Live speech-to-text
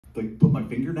like put my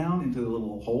finger down into the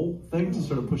little hole thing to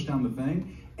sort of push down the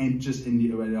thing, and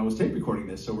I was tape recording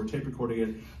this, so we're tape recording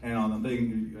it, and on the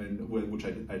thing, which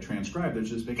I transcribed,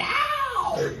 there's this big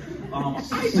ow,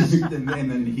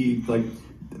 and then he like,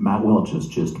 Matt Welch has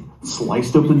just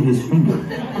sliced open his finger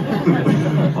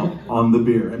on the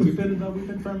beer, and we've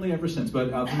been friendly ever since.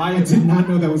 But I did not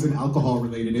know that was an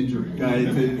alcohol-related injury.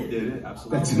 It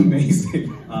absolutely. That's amazing.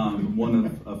 One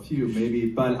of a few, maybe.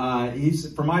 But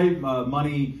he's, for my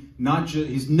money, not just,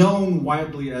 he's known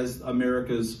widely as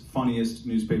America's funniest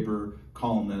newspaper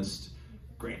columnist.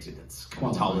 Granted, it's kind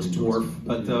of tallest dwarf,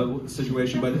 but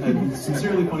situation. But a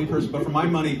sincerely funny person. But for my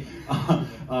money,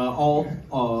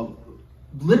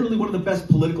 literally one of the best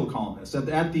political columnists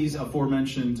at these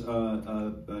aforementioned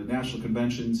national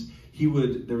conventions.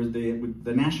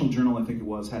 The National Journal, I think it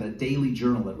was, had a daily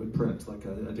journal that would print, like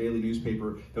a daily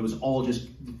newspaper that was all just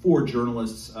for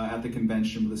journalists at the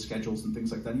convention with the schedules and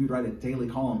things like that. And he would write a daily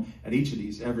column at each of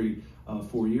these every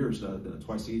 4 years,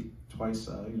 twice each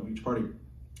party.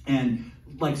 And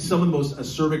like some of the most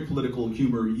acerbic political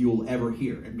humor you'll ever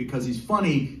hear. And because he's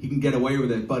funny, he can get away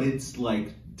with it, but it's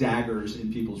like daggers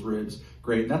in people's ribs.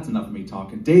 Great, that's enough of me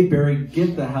talking. Dave Barry,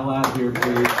 get the hell out of here,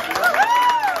 please.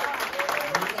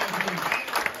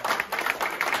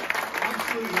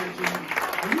 Absolute legend.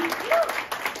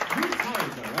 You're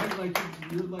retired though, right?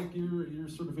 You're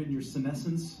sort of in your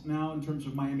senescence now in terms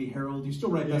of Miami Herald. You still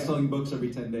write best-selling books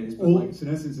every 10 days. But old,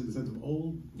 senescence in the sense of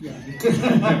old? Yeah.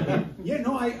 Yeah,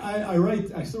 no,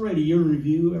 I still write a year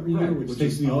review every year, which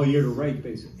takes me all year to write,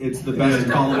 basically. It's the best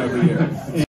column every year.